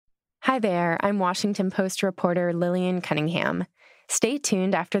Hi there, I'm Washington Post reporter Lillian Cunningham. Stay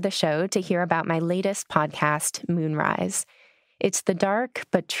tuned after the show to hear about my latest podcast, Moonrise. It's the dark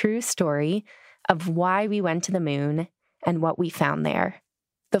but true story of why we went to the moon and what we found there.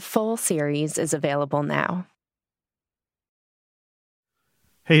 The full series is available now.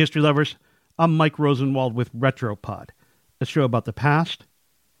 Hey, history lovers. I'm Mike Rosenwald with Retropod, a show about the past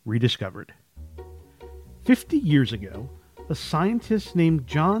rediscovered. 50 years ago, a scientist named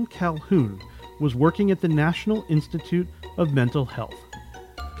John Calhoun was working at the National Institute of Mental Health.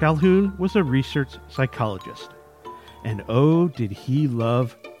 Calhoun was a research psychologist. And oh, did he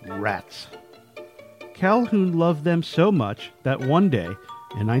love rats. Calhoun loved them so much that one day,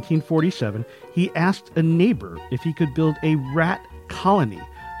 in 1947, he asked a neighbor if he could build a rat colony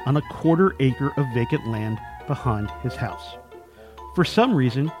on a quarter-acre of vacant land behind his house. For some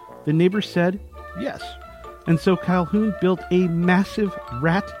reason, the neighbor said yes. And so Calhoun built a massive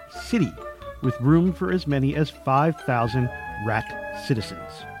rat city with room for as many as 5,000 rat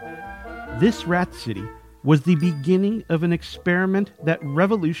citizens. This rat city was the beginning of an experiment that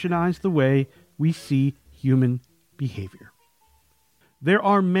revolutionized the way we see human behavior. There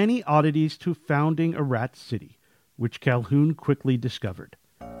are many oddities to founding a rat city, which Calhoun quickly discovered.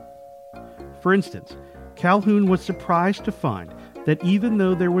 For instance, Calhoun was surprised to find that even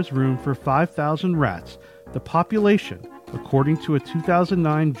though there was room for 5,000 rats, the population, according to a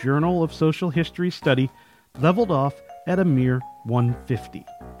 2009 Journal of Social History study, leveled off at a mere 150.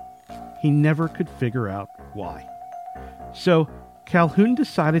 He never could figure out why. So, Calhoun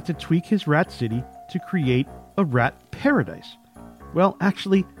decided to tweak his rat city to create a rat paradise. Well,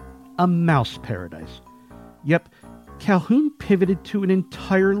 actually, a mouse paradise. Yep, Calhoun pivoted to an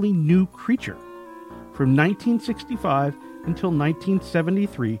entirely new creature. From 1965 until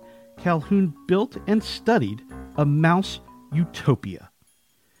 1973, Calhoun built and studied a mouse utopia.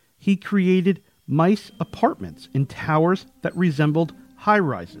 He created mice apartments in towers that resembled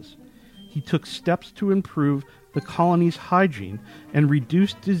high-rises. He took steps to improve the colony's hygiene and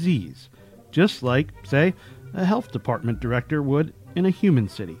reduce disease, just like, say, a health department director would in a human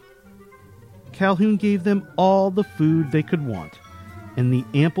city. Calhoun gave them all the food they could want, and the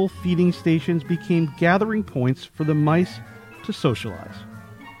ample feeding stations became gathering points for the mice to socialize.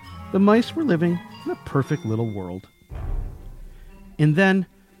 The mice were living in a perfect little world. And then,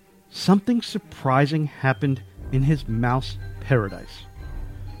 something surprising happened in his mouse paradise.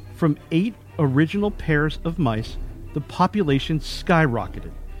 From 8 original pairs of mice, the population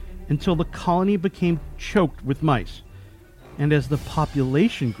skyrocketed until the colony became choked with mice. And as the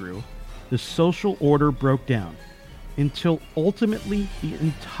population grew, the social order broke down, until ultimately the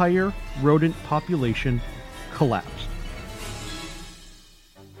entire rodent population collapsed.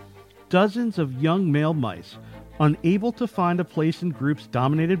 Dozens of young male mice, unable to find a place in groups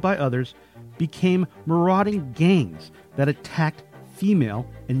dominated by others, became marauding gangs that attacked female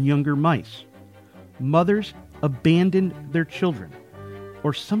and younger mice. Mothers abandoned their children,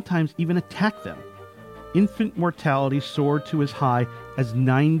 or sometimes even attacked them. Infant mortality soared to as high as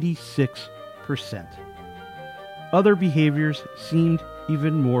 96%. Other behaviors seemed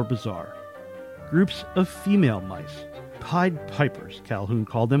even more bizarre. Groups of female mice, Pied Pipers, Calhoun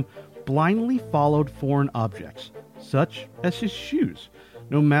called them, blindly followed foreign objects, such as his shoes,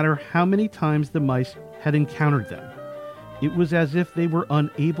 no matter how many times the mice had encountered them. It was as if they were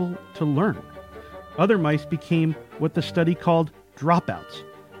unable to learn. Other mice became what the study called dropouts,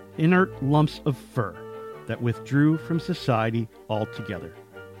 inert lumps of fur that withdrew from society altogether.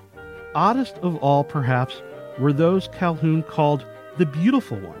 Oddest of all, perhaps, were those Calhoun called the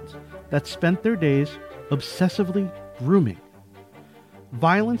beautiful ones that spent their days obsessively grooming.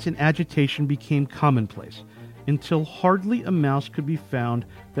 Violence and agitation became commonplace until hardly a mouse could be found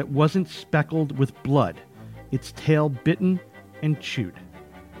that wasn't speckled with blood, its tail bitten and chewed.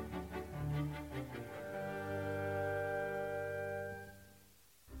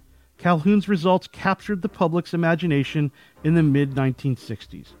 Calhoun's results captured the public's imagination in the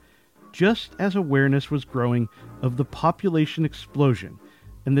mid-1960s, just as awareness was growing of the population explosion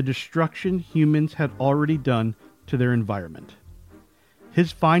and the destruction humans had already done to their environment.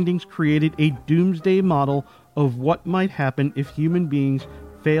 His findings created a doomsday model of what might happen if human beings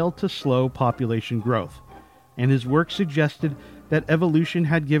failed to slow population growth, and his work suggested that evolution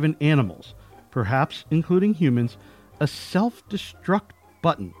had given animals, perhaps including humans, a self-destruct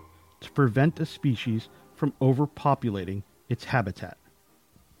button to prevent a species from overpopulating its habitat.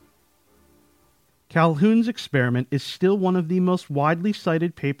 Calhoun's experiment is still one of the most widely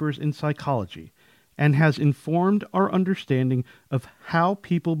cited papers in psychology and has informed our understanding of how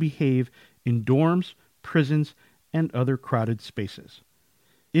people behave in dorms, prisons, and other crowded spaces.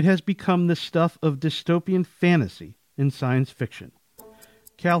 It has become the stuff of dystopian fantasy in science fiction.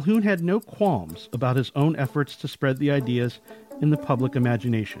 Calhoun had no qualms about his own efforts to spread the ideas in the public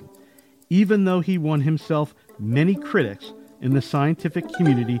imagination, even though he won himself many critics in the scientific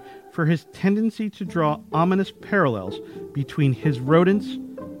community for his tendency to draw ominous parallels between his rodents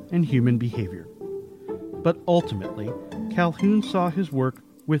and human behavior. But ultimately, Calhoun saw his work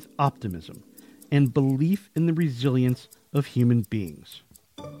with optimism and belief in the resilience of human beings.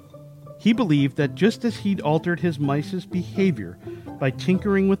 He believed that just as he'd altered his mice's behavior by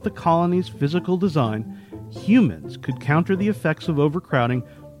tinkering with the colony's physical design, humans could counter the effects of overcrowding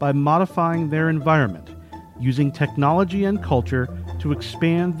by modifying their environment, using technology and culture to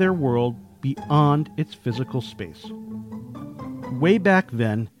expand their world beyond its physical space. Way back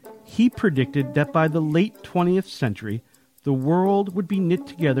then, he predicted that by the late 20th century, the world would be knit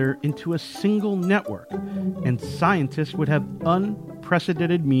together into a single network, and scientists would have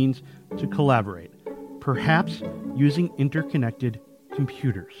unprecedented means to collaborate, perhaps using interconnected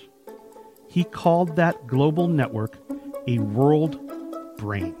computers. He called that global network a world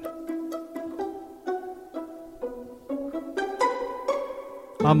brain.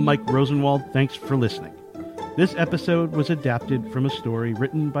 I'm Mike Rosenwald. Thanks for listening. This episode was adapted from a story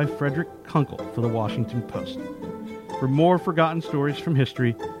written by Frederick Kunkel for the Washington Post. For more forgotten stories from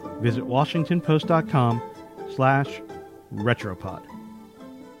history, visit washingtonpost.com/retropod.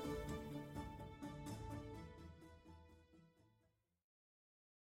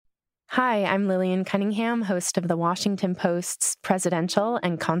 Hi, I'm Lillian Cunningham, host of the Washington Post's presidential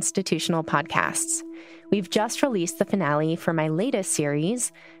and constitutional podcasts. We've just released the finale for my latest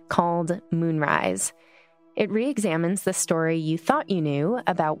series called Moonrise. It re-examines the story you thought you knew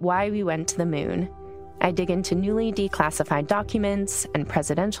about why we went to the moon. I dig into newly declassified documents and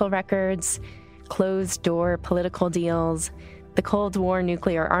presidential records, closed-door political deals, the Cold War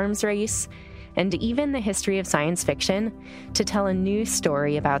nuclear arms race, and even the history of science fiction to tell a new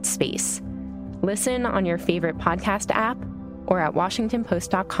story about space. Listen on your favorite podcast app or at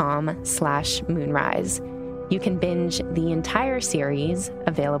washingtonpost.com/moonrise. You can binge the entire series,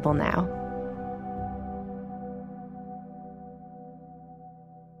 available now.